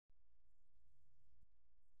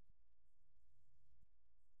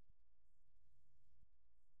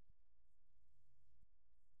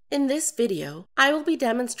In this video, I will be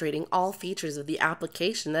demonstrating all features of the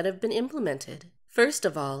application that have been implemented. First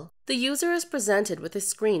of all, the user is presented with a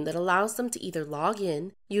screen that allows them to either log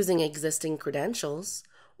in using existing credentials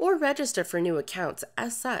or register for new accounts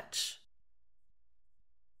as such.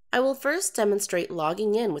 I will first demonstrate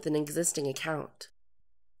logging in with an existing account.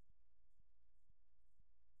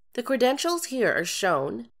 The credentials here are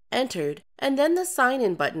shown, entered, and then the Sign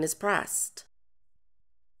In button is pressed.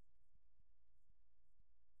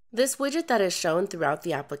 This widget that is shown throughout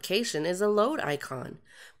the application is a load icon,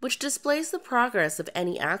 which displays the progress of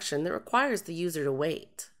any action that requires the user to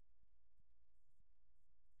wait.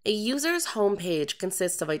 A user's home page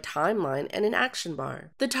consists of a timeline and an action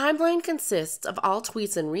bar. The timeline consists of all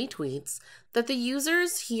tweets and retweets that the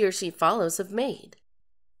users he or she follows have made.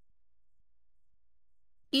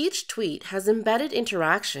 Each tweet has embedded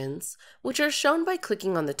interactions, which are shown by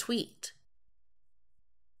clicking on the tweet.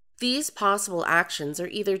 These possible actions are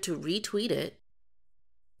either to retweet it,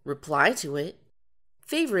 reply to it,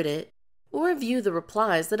 favorite it, or view the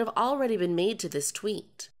replies that have already been made to this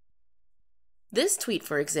tweet. This tweet,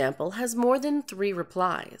 for example, has more than 3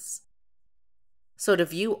 replies. So to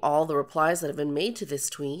view all the replies that have been made to this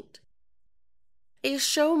tweet, a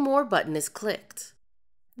Show More button is clicked.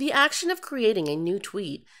 The action of creating a new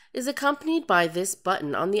tweet is accompanied by this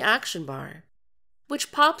button on the action bar,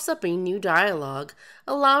 which pops up a new dialog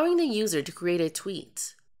allowing the user to create a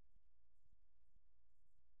tweet.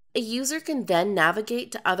 A user can then navigate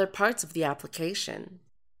to other parts of the application,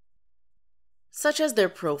 such as their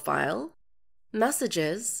profile,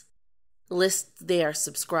 messages, lists they are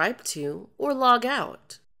subscribed to, or log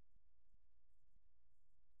out.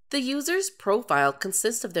 The user's profile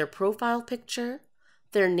consists of their profile picture,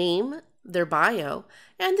 their name, their bio,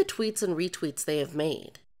 and the tweets and retweets they have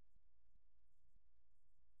made.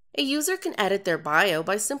 A user can edit their bio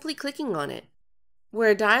by simply clicking on it, where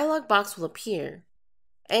a dialog box will appear,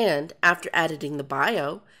 and after editing the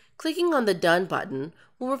bio, clicking on the Done button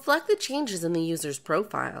will reflect the changes in the user's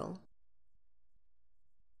profile.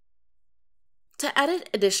 To edit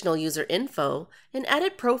additional user info, an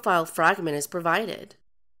Edit Profile fragment is provided.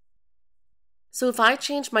 So if I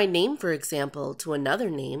change my name, for example, to another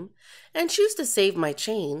name, and choose to save my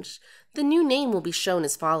change, the new name will be shown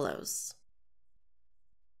as follows.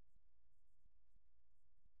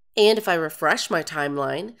 And if I refresh my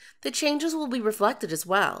timeline, the changes will be reflected as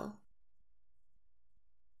well.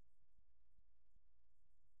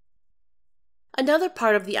 Another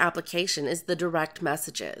part of the application is the direct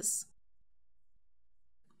messages.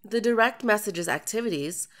 The direct messages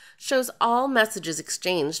activities shows all messages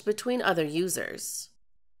exchanged between other users.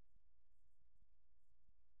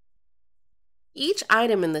 Each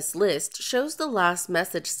item in this list shows the last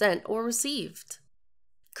message sent or received.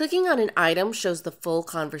 Clicking on an item shows the full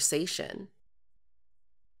conversation.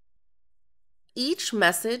 Each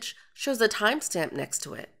message shows a timestamp next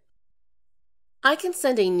to it. I can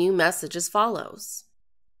send a new message as follows.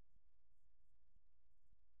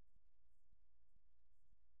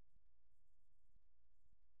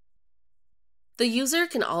 The user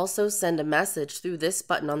can also send a message through this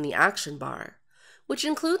button on the action bar, which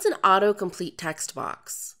includes an autocomplete text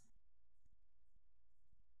box,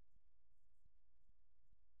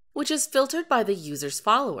 which is filtered by the user's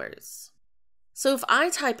followers. So if I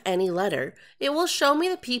type any letter, it will show me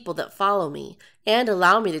the people that follow me and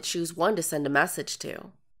allow me to choose one to send a message to.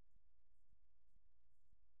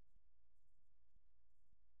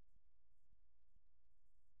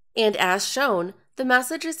 And as shown, the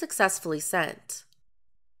message is successfully sent.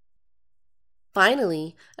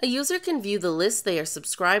 Finally, a user can view the list they are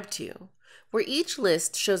subscribed to, where each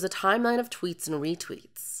list shows a timeline of tweets and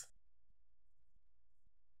retweets.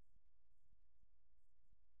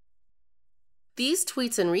 These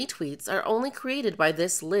tweets and retweets are only created by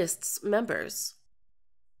this list's members.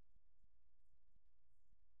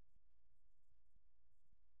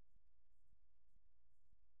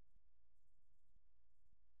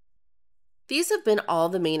 These have been all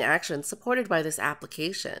the main actions supported by this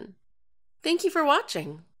application. Thank you for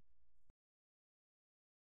watching.